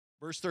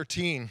Verse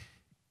 13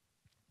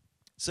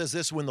 says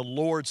this: when the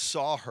Lord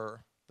saw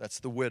her, that's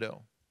the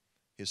widow,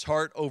 his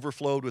heart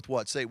overflowed with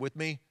what? Say it with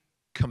me: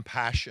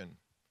 compassion.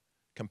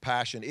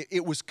 Compassion.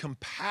 It was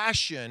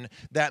compassion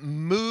that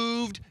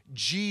moved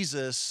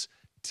Jesus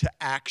to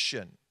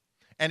action.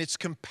 And it's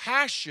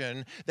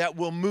compassion that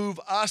will move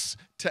us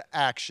to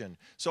action.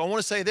 So I want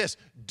to say this: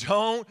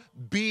 don't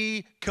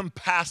be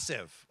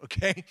compassive,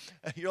 okay?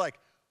 You're like,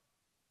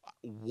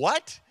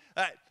 what?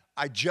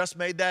 I just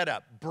made that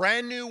up.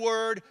 Brand new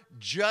word,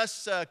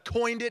 just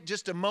coined it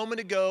just a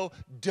moment ago.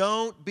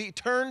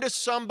 Turn to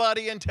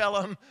somebody and tell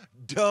them,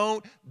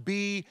 don't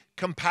be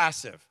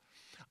compassive.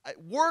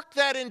 Work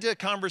that into a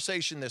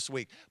conversation this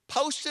week.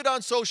 Post it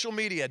on social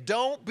media.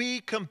 Don't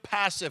be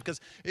compassive, because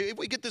if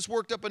we get this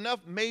worked up enough,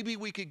 maybe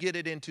we could get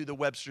it into the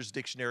Webster's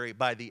Dictionary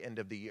by the end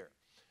of the year.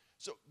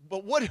 So,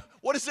 but what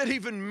does that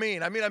even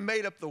mean? I mean, I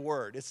made up the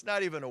word. It's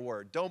not even a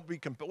word. Don't be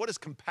what does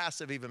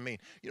compassive even mean?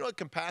 You know what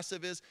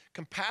compassive is?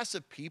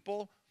 Compassive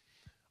people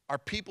are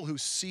people who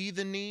see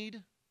the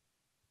need,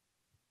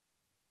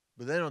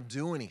 but they don't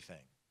do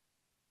anything.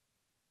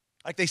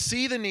 Like, they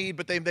see the need,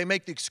 but they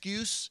make the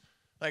excuse.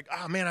 Like,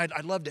 oh man,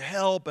 I'd love to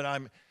help, but I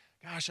don't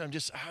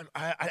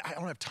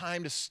have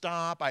time to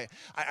stop. I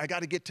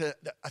got to get to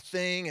a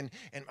thing, and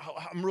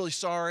I'm really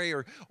sorry,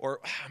 or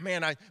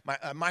man,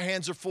 my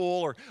hands are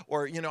full,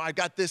 or you know, I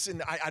got this,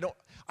 and I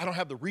don't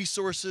have the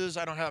resources.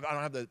 I don't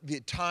have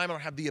the time. I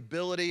don't have the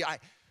ability. I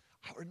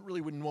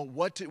really wouldn't know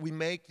what to. We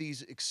make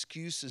these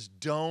excuses.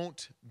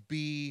 Don't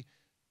be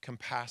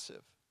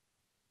compassive.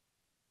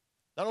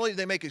 Not only do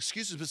they make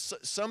excuses,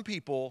 but some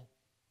people,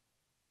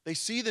 they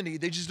see the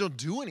need, they just don't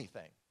do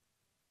anything.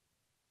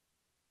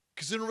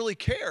 Because they don't really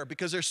care,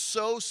 because they're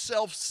so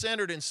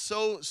self-centered and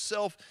so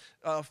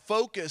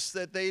self-focused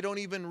that they don't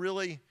even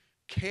really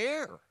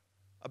care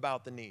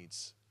about the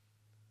needs.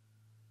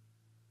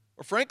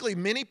 Or frankly,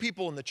 many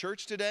people in the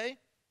church today,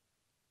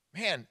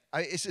 man,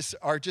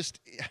 are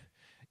just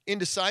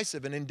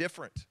indecisive and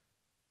indifferent.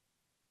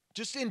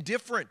 Just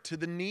indifferent to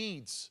the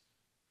needs.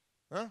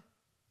 Huh?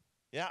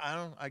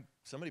 Yeah,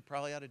 somebody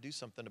probably ought to do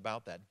something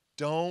about that.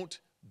 Don't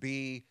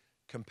be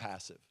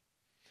compassive.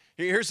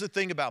 Here's the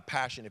thing about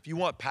passion. If you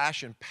want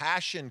passion,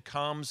 passion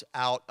comes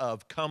out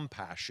of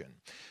compassion.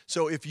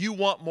 So if you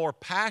want more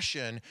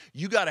passion,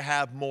 you got to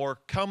have more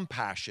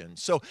compassion.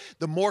 So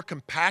the more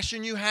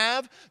compassion you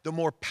have, the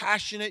more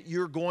passionate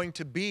you're going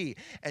to be.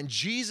 And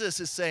Jesus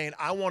is saying,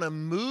 I want to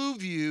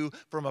move you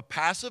from a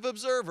passive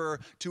observer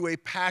to a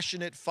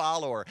passionate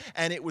follower.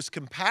 And it was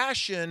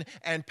compassion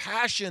and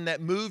passion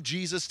that moved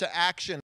Jesus to action.